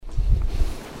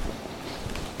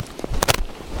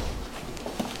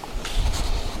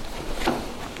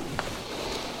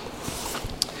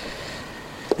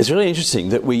It's really interesting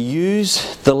that we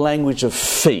use the language of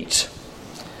feet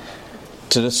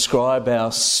to describe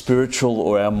our spiritual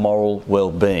or our moral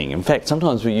well-being. In fact,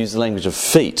 sometimes we use the language of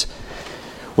feet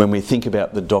when we think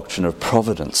about the doctrine of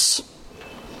providence.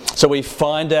 So we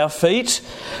find our feet,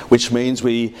 which means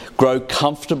we grow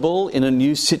comfortable in a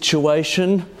new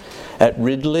situation at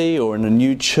Ridley or in a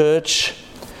new church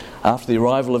after the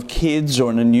arrival of kids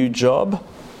or in a new job.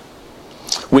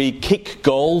 We kick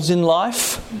goals in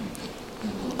life,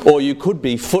 or you could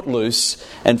be footloose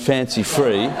and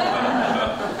fancy-free.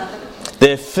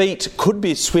 Their feet could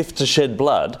be swift to shed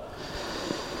blood,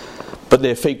 but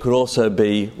their feet could also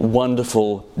be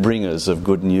wonderful bringers of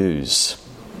good news.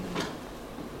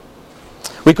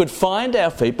 We could find our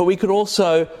feet, but we could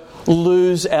also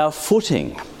lose our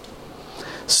footing,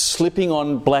 slipping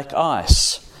on black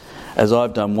ice, as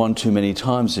I've done one too many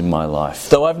times in my life.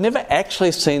 Though I've never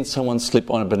actually seen someone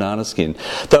slip on a banana skin.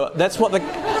 Though that's what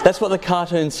the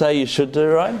cartoons say you should do,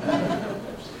 right?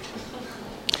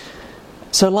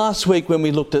 So last week when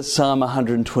we looked at Psalm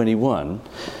 121,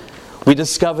 we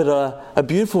discovered a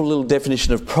beautiful little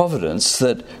definition of providence,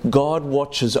 that God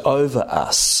watches over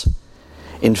us.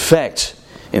 In fact,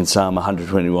 in Psalm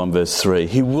 121 verse 3,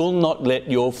 He will not let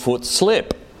your foot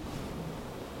slip.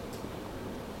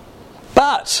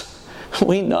 But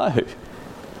we know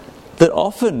that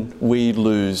often we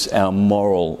lose our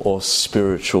moral or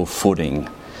spiritual footing,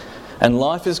 and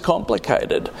life is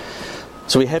complicated.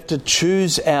 So we have to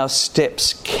choose our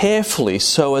steps carefully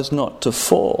so as not to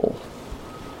fall.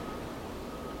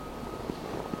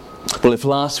 Well, if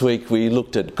last week we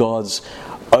looked at God's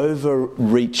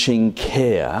overreaching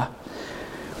care,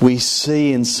 we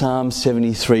see in Psalm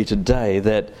 73 today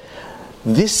that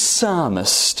this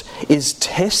psalmist is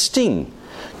testing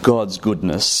God's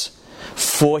goodness,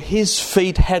 for his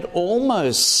feet had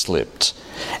almost slipped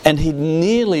and he'd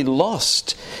nearly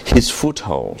lost his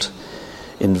foothold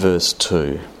in verse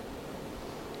 2.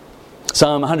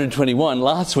 Psalm 121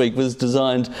 last week was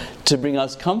designed to bring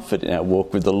us comfort in our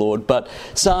walk with the Lord, but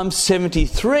Psalm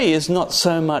 73 is not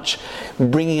so much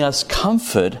bringing us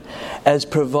comfort as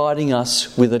providing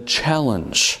us with a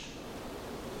challenge.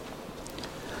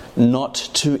 Not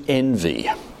to envy,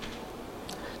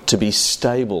 to be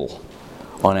stable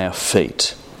on our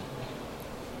feet.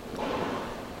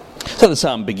 So the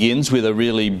psalm begins with a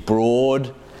really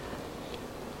broad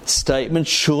statement.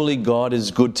 Surely God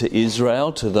is good to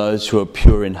Israel, to those who are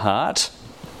pure in heart.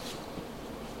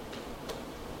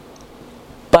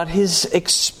 But his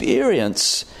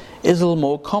experience is a little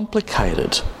more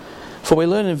complicated. For we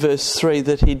learn in verse 3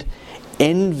 that he'd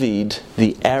envied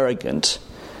the arrogant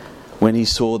when he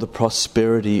saw the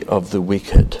prosperity of the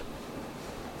wicked.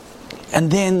 And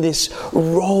then this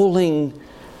rolling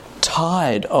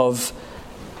tide of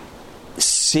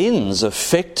sins,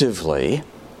 effectively,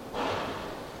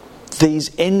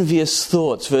 these envious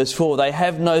thoughts. Verse 4, they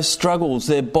have no struggles,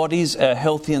 their bodies are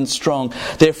healthy and strong,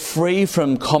 they're free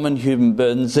from common human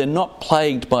burdens, they're not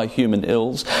plagued by human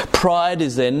ills. Pride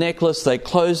is their necklace, they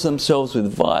clothe themselves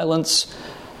with violence.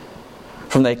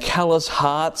 From their callous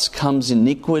hearts comes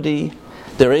iniquity.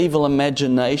 Their evil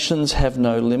imaginations have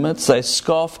no limits. They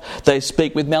scoff, they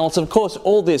speak with malice. Of course,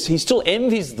 all this, he still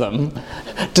envies them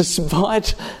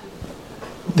despite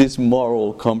this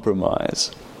moral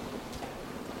compromise.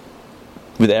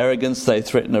 With arrogance they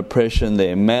threaten oppression,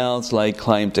 their mouths lay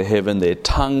claim to heaven, their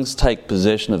tongues take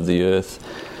possession of the earth.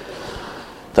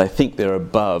 They think they're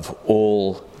above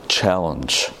all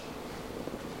challenge.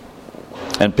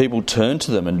 And people turn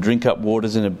to them and drink up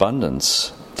waters in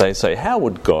abundance. They say, how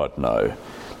would God know?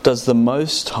 Does the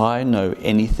Most High know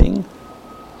anything?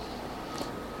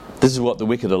 This is what the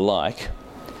wicked are like.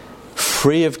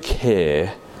 Free of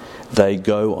care, they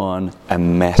go on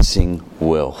amassing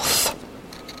wealth.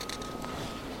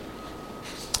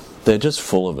 They're just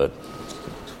full of it.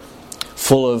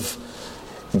 Full of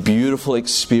beautiful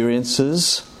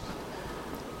experiences.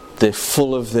 They're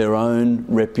full of their own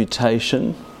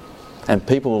reputation. And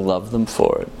people love them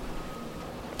for it.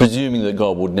 Presuming that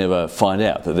God would never find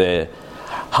out that their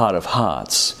heart of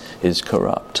hearts is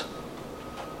corrupt.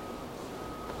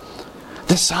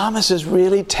 The psalmist is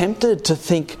really tempted to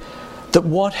think that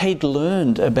what he'd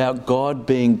learned about God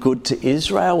being good to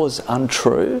Israel was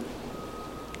untrue.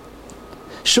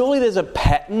 Surely there's a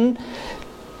pattern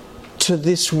to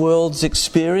this world's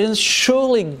experience.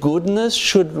 Surely goodness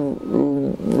should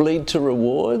lead to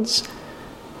rewards.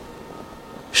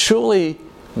 Surely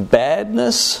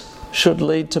badness should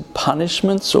lead to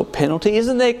punishments or penalty.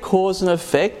 Isn't there cause and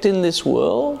effect in this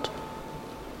world?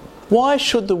 Why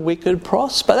should the wicked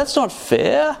prosper? That's not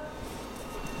fair.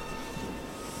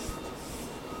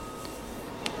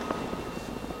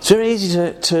 It's very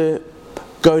easy to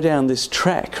go down this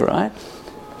track, right?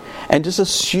 And just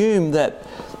assume that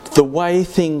the way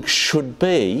things should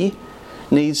be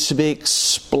needs to be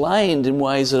explained in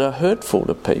ways that are hurtful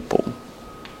to people.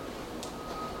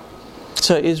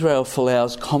 So Israel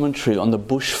Folau's commentary on the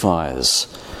bushfires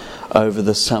over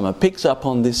the summer picks up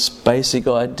on this basic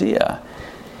idea.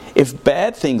 If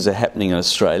bad things are happening in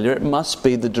Australia, it must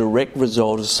be the direct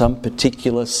result of some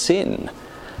particular sin,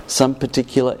 some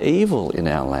particular evil in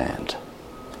our land.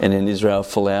 And in Israel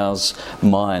Folau's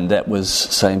mind, that was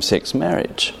same-sex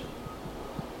marriage.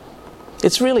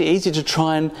 It's really easy to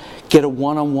try and get a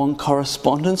one-on-one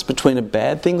correspondence between a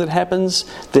bad thing that happens,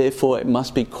 therefore it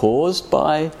must be caused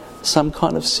by some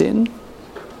kind of sin.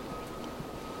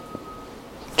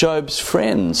 Job's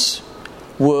friends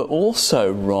were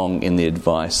also wrong in the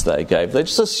advice they gave. They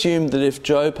just assumed that if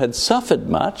Job had suffered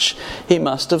much, he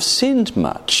must have sinned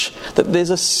much. That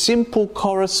there's a simple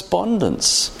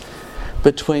correspondence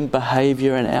between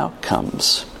behaviour and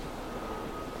outcomes.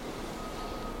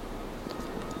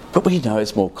 But we know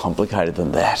it's more complicated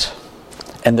than that,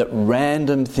 and that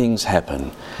random things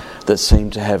happen that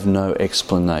seem to have no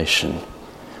explanation,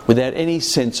 without any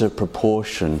sense of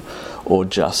proportion or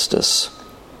justice.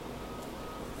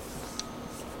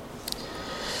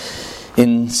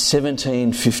 In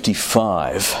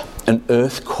 1755, an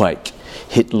earthquake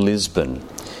hit Lisbon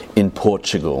in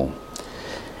Portugal.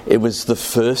 It was the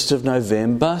 1st of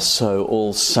November, so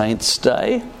All Saints'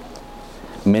 Day.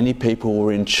 Many people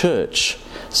were in church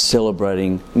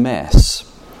celebrating Mass.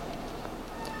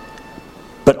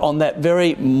 But on that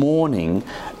very morning,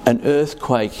 an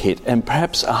earthquake hit and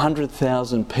perhaps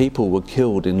 100,000 people were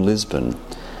killed in Lisbon.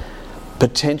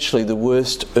 Potentially the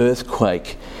worst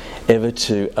earthquake ever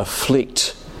to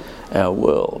afflict our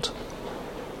world.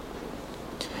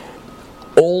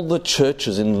 All the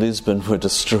churches in Lisbon were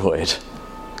destroyed,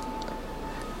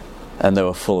 and they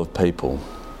were full of people.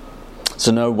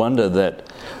 So no wonder that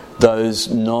those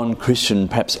non-Christian,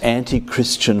 perhaps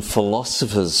anti-Christian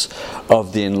philosophers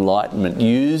of the Enlightenment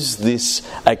use this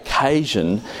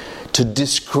occasion to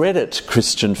discredit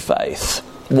Christian faith.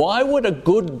 Why would a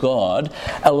good God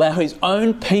allow his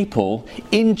own people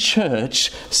in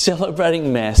church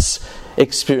celebrating Mass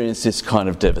experience this kind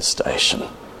of devastation?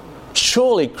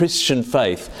 Surely Christian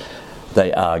faith,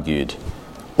 they argued,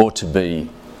 ought to be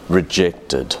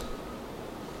rejected.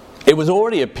 It was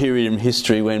already a period in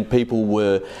history when people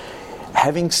were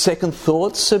having second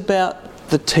thoughts about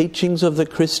the teachings of the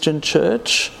Christian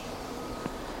church,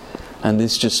 and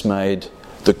this just made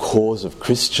the cause of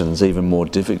Christians even more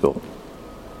difficult.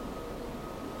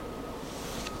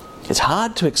 It's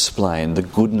hard to explain the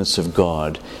goodness of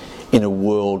God in a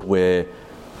world where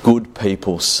good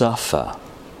people suffer,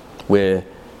 where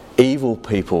evil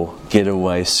people get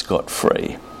away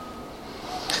scot-free.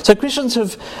 So Christians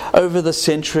have, over the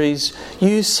centuries,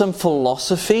 used some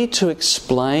philosophy to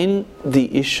explain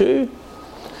the issue,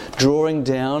 drawing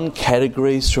down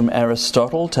categories from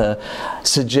Aristotle to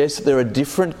suggest that there are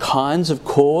different kinds of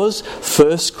cause,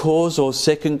 first cause or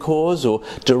second cause, or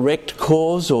direct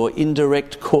cause or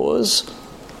indirect cause,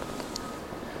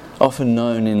 often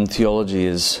known in theology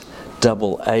as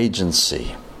double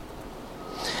agency.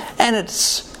 And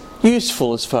it's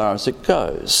useful as far as it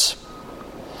goes.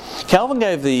 Calvin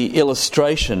gave the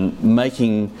illustration,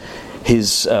 making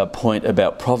his point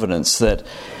about providence, that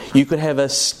you could have a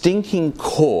stinking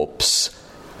corpse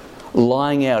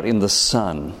lying out in the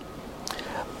sun,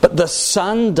 but the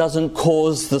sun doesn't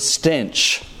cause the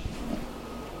stench.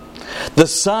 The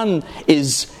sun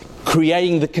is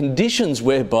creating the conditions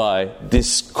whereby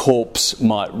this corpse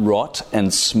might rot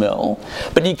and smell,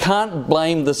 but you can't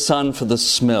blame the sun for the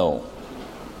smell.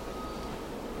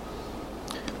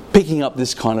 Picking up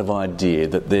this kind of idea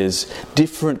that there's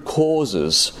different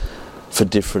causes for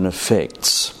different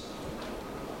effects.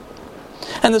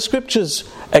 And the scriptures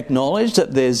acknowledge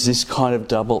that there's this kind of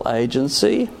double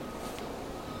agency.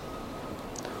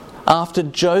 After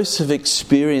Joseph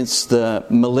experienced the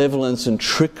malevolence and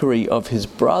trickery of his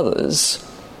brothers,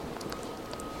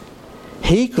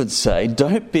 he could say,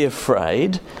 "Don't be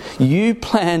afraid. You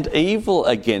planned evil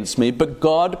against me, but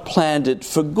God planned it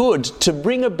for good, to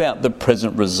bring about the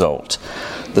present result,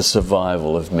 the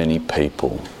survival of many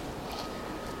people."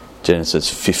 Genesis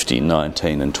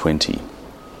 50:19 and 20.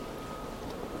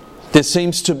 There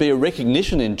seems to be a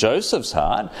recognition in Joseph's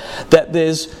heart that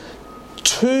there's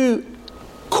two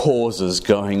causes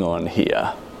going on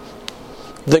here.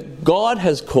 That God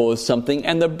has caused something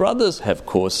and the brothers have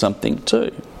caused something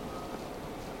too.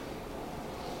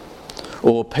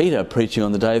 Or Peter preaching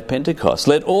on the day of Pentecost.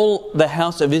 "Let all the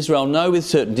house of Israel know with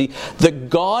certainty that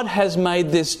God has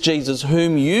made this Jesus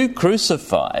whom you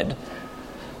crucified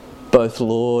both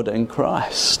Lord and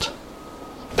Christ.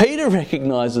 Peter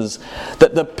recognises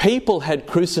that the people had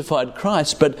crucified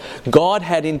Christ, but God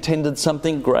had intended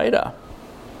something greater,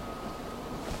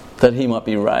 that he might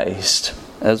be raised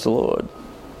as Lord.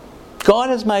 God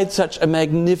has made such a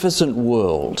magnificent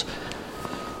world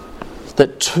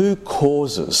that two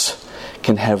causes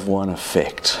can have one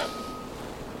effect.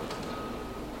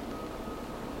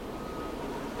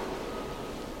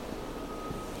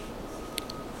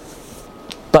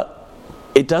 But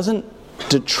it doesn't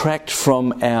detract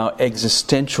from our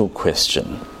existential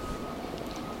question.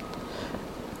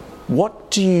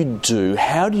 What do you do?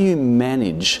 How do you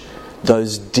manage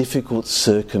those difficult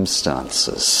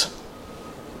circumstances?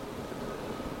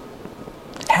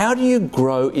 How do you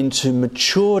grow into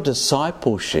mature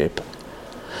discipleship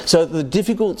so that the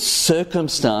difficult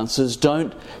circumstances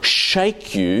don't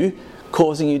shake you,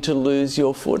 causing you to lose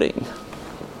your footing?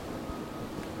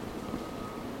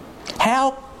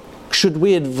 How should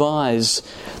we advise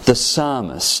the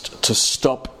psalmist to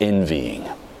stop envying?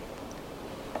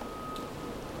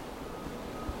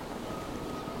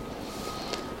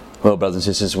 Well, brothers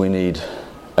and sisters, we need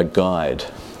a guide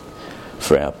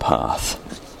for our path.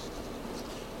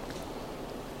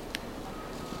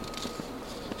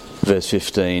 Verse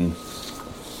 15,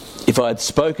 if I had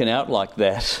spoken out like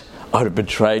that, I would have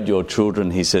betrayed your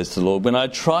children, he says to the Lord. When I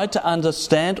tried to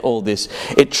understand all this,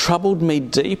 it troubled me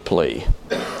deeply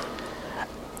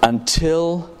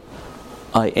until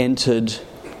I entered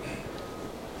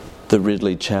the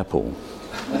Ridley Chapel.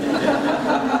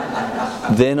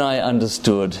 Then I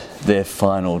understood their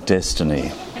final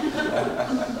destiny.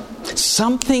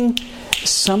 Something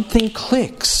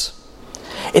clicks.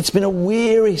 It's been a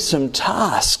wearisome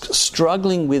task,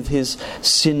 struggling with his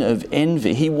sin of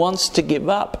envy. He wants to give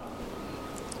up.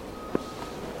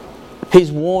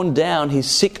 He's worn down, he's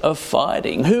sick of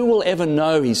fighting. Who will ever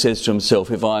know, he says to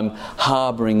himself, if I'm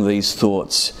harbouring these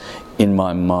thoughts in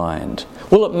my mind?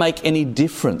 Will it make any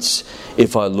difference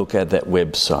if I look at that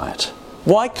website?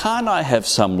 Why can't I have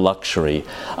some luxury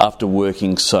after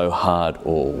working so hard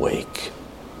all week?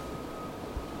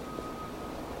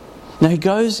 Now he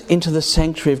goes into the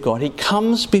sanctuary of God. He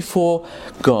comes before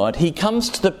God. He comes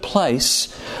to the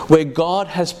place where God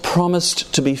has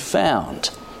promised to be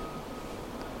found.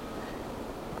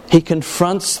 He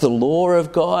confronts the law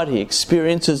of God. He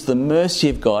experiences the mercy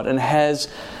of God and has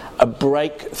a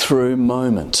breakthrough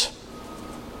moment.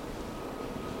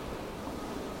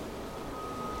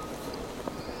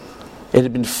 It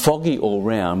had been foggy all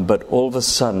round, but all of a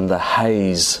sudden the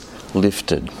haze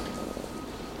lifted.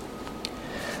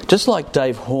 Just like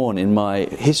Dave Horn in my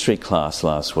history class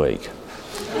last week.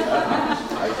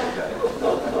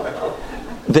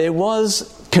 There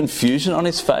was confusion on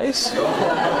his face.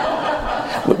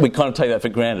 We kind of take that for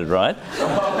granted, right?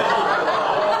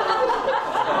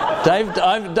 Dave,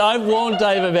 I've warned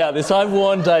Dave about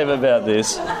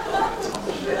this.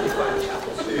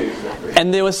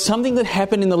 And there was something that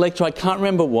happened in the lecture, I can't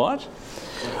remember what,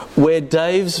 where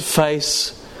Dave's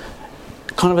face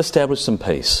kind of established some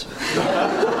peace.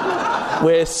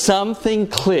 Where something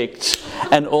clicked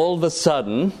and all of a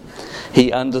sudden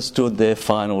he understood their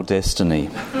final destiny.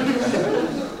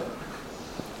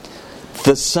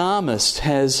 The psalmist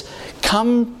has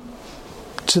come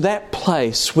to that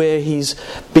place where he's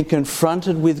been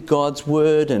confronted with God's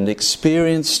word and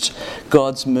experienced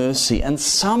God's mercy, and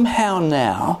somehow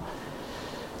now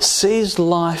sees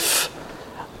life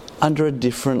under a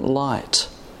different light.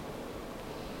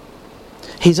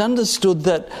 He's understood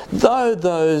that though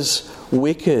those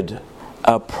wicked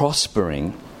are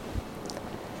prospering,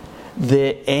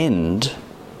 their end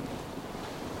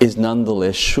is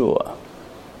nonetheless sure.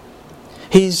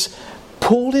 He's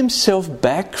pulled himself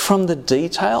back from the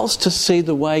details to see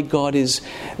the way God is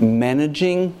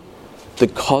managing the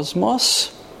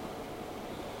cosmos.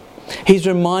 He's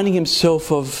reminding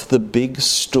himself of the big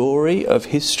story of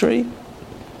history,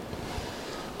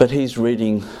 but he's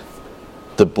reading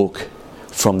the book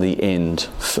from the end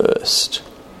first.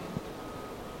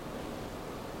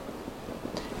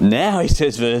 Now, he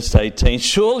says, verse 18,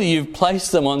 surely you've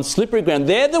placed them on slippery ground.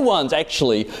 They're the ones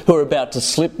actually who are about to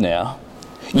slip now.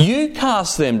 You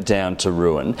cast them down to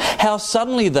ruin. How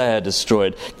suddenly they are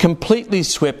destroyed, completely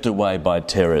swept away by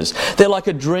terrors. They're like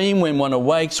a dream when one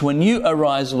awakes. When you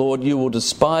arise, Lord, you will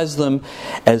despise them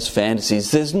as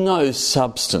fantasies. There's no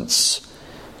substance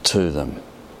to them.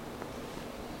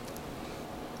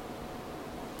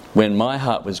 When my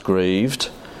heart was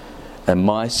grieved and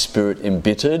my spirit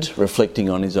embittered, reflecting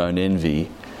on his own envy,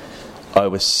 I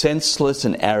was senseless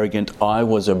and arrogant. I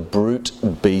was a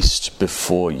brute beast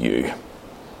before you.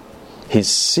 His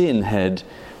sin had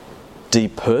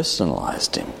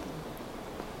depersonalized him.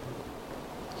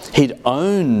 He'd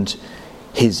owned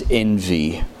his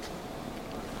envy,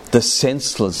 the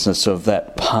senselessness of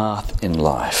that path in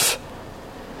life.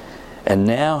 And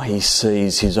now he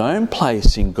sees his own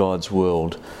place in God's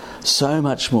world so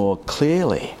much more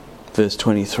clearly. Verse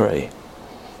 23.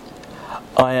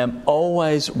 I am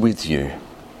always with you.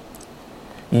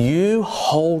 You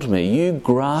hold me, you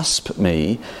grasp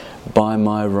me by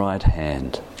my right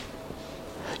hand.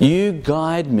 You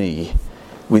guide me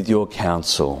with your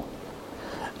counsel,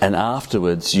 and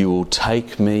afterwards you will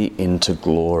take me into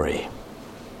glory.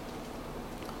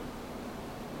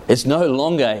 It's no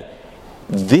longer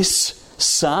this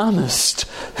psalmist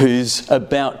who's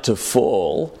about to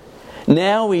fall.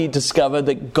 Now we discover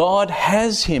that God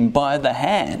has him by the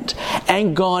hand,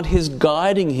 and God is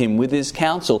guiding him with his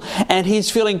counsel, and he's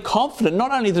feeling confident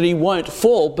not only that he won't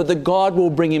fall, but that God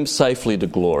will bring him safely to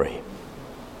glory.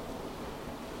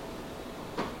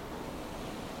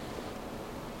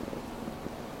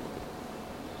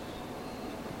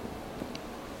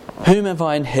 Whom have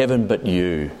I in heaven but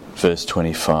you? Verse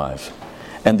 25.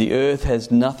 And the earth has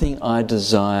nothing I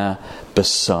desire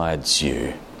besides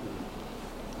you.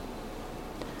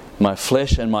 My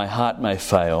flesh and my heart may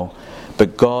fail,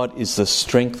 but God is the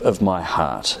strength of my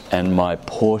heart and my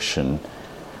portion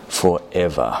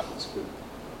forever.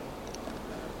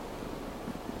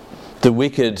 The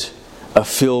wicked are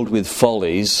filled with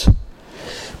follies,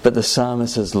 but the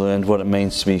psalmist has learned what it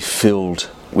means to be filled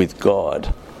with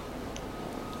God.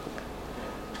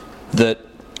 That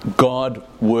God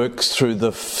works through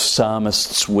the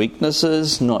psalmist's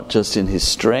weaknesses, not just in his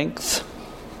strength.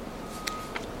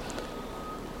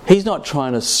 He's not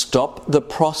trying to stop the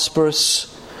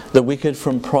wicked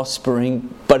from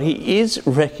prospering, but he is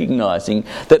recognising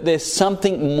that there's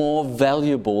something more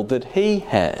valuable that he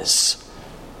has.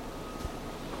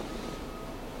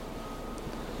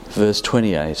 Verse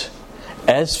 28.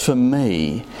 As for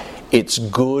me, it's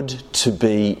good to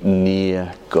be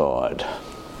near God.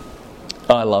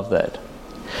 I love that.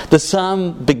 The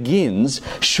psalm begins,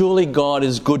 surely God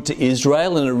is good to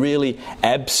Israel in a really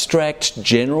abstract,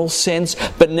 general sense.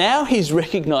 But now he's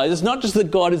recognised it's not just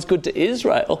that God is good to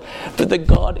Israel, but that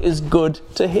God is good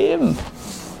to him.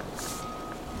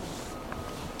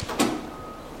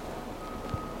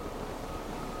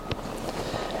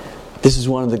 This is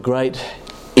one of the great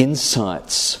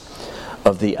insights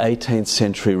of the 18th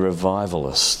century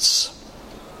revivalists.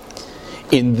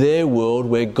 In their world,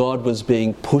 where God was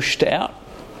being pushed out,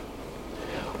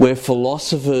 where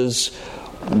philosophers,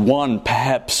 one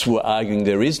perhaps were arguing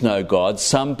there is no God,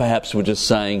 some perhaps were just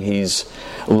saying he's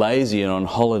lazy and on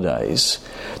holidays,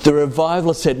 the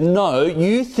revivalists said, no,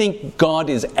 you think God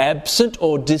is absent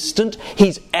or distant,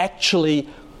 he's actually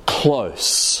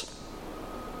close.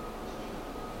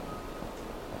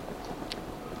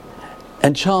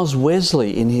 And Charles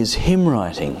Wesley, in his hymn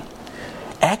writing,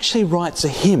 actually writes a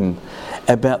hymn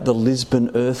about the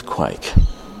Lisbon earthquake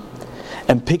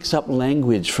and picks up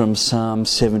language from Psalm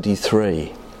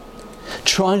 73,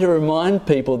 trying to remind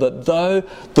people that though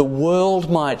the world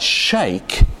might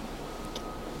shake,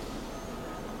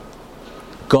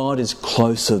 God is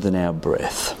closer than our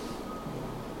breath.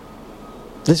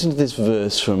 Listen to this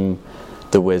verse from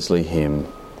the Wesley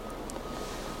hymn.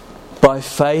 By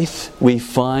faith we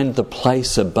find the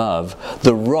place above,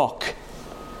 the rock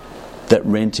that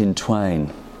rent in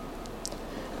twain.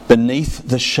 Beneath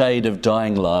the shade of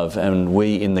dying love, and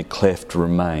we in the cleft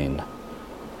remain.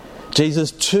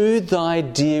 Jesus, to thy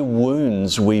dear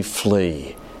wounds we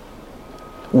flee.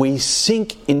 We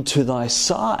sink into thy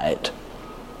side,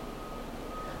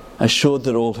 assured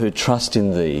that all who trust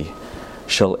in thee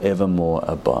shall evermore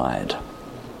abide.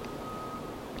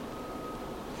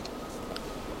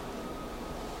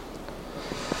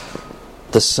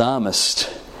 The psalmist,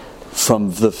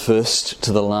 from the first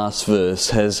to the last verse,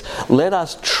 has let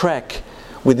us track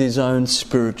with his own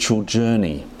spiritual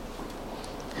journey,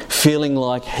 feeling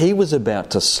like he was about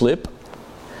to slip,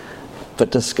 but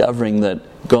discovering that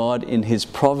God in his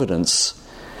providence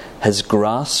has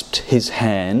grasped his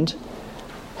hand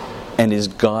and is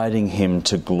guiding him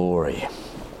to glory.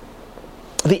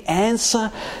 The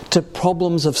answer to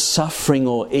problems of suffering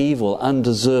or evil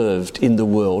undeserved in the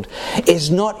world is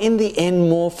not in the end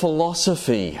more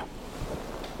philosophy.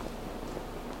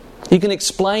 You can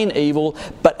explain evil,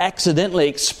 but accidentally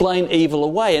explain evil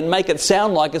away and make it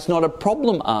sound like it's not a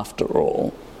problem after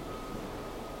all.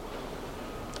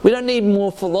 We don't need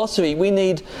more philosophy. We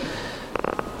need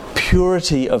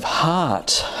purity of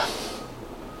heart.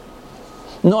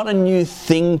 Not a new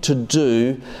thing to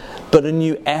do, but a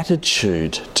new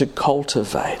attitude to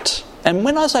cultivate. And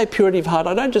when I say purity of heart,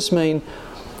 I don't just mean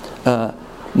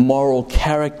moral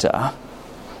character,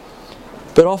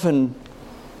 but often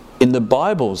In the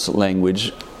Bible's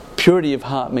language, purity of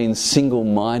heart means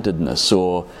single-mindedness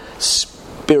or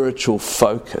spiritual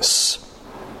focus.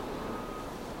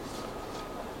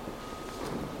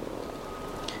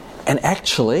 And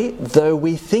actually, though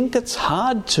we think it's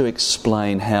hard to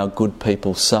explain how good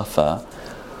people suffer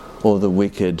or the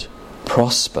wicked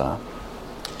prosper,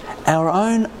 our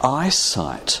own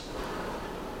eyesight,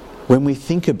 when we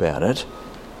think about it,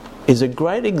 is a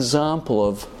great example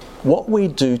of what we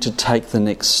do to take the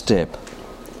next step.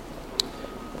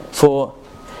 For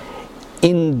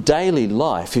in daily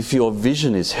life, if your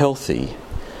vision is healthy,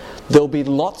 there'll be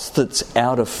lots that's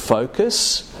out of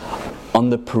focus on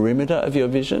the perimeter of your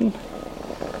vision,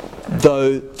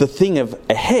 though the thing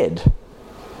ahead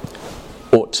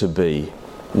ought to be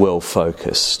well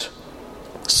focused.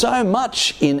 So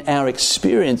much in our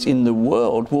experience in the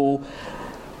world will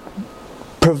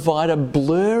provide a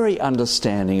blurry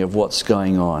understanding of what's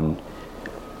going on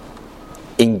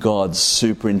in God's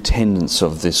superintendence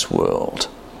of this world.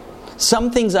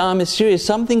 Some things are mysterious,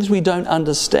 some things we don't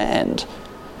understand.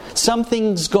 Some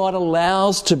things God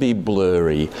allows to be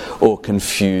blurry or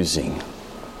confusing.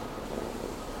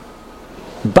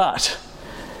 But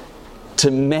to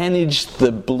manage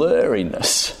the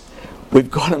blurriness,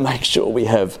 we've got to make sure we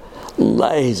have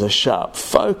laser sharp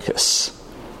focus.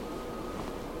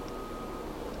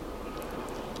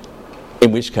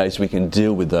 In which case we can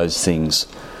deal with those things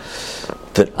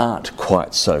that aren't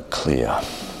quite so clear.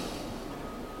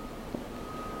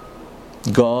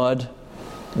 God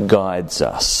guides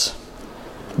us.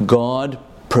 God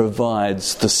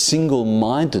provides the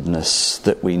single-mindedness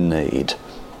that we need.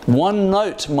 One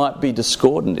note might be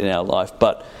discordant in our life,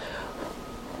 but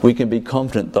we can be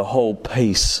confident the whole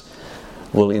piece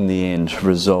will in the end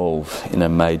resolve in a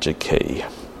major key.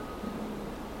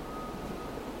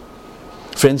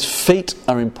 Friends, feet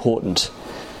are important,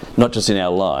 not just in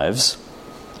our lives,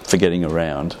 for getting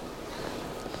around,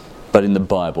 but in the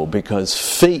Bible, because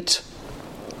feet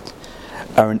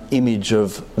are an image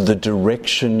of the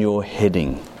direction you're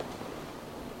heading.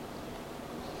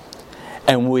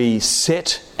 And we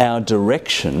set our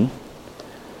direction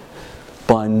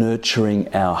by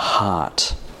nurturing our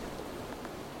heart.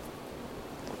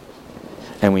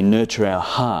 And we nurture our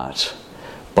heart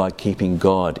by keeping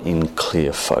God in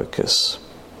clear focus.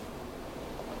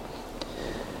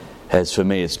 As for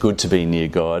me, it's good to be near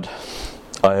God.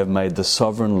 I have made the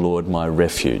sovereign Lord my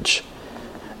refuge,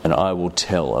 and I will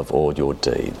tell of all your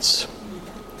deeds.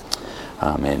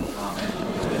 Amen.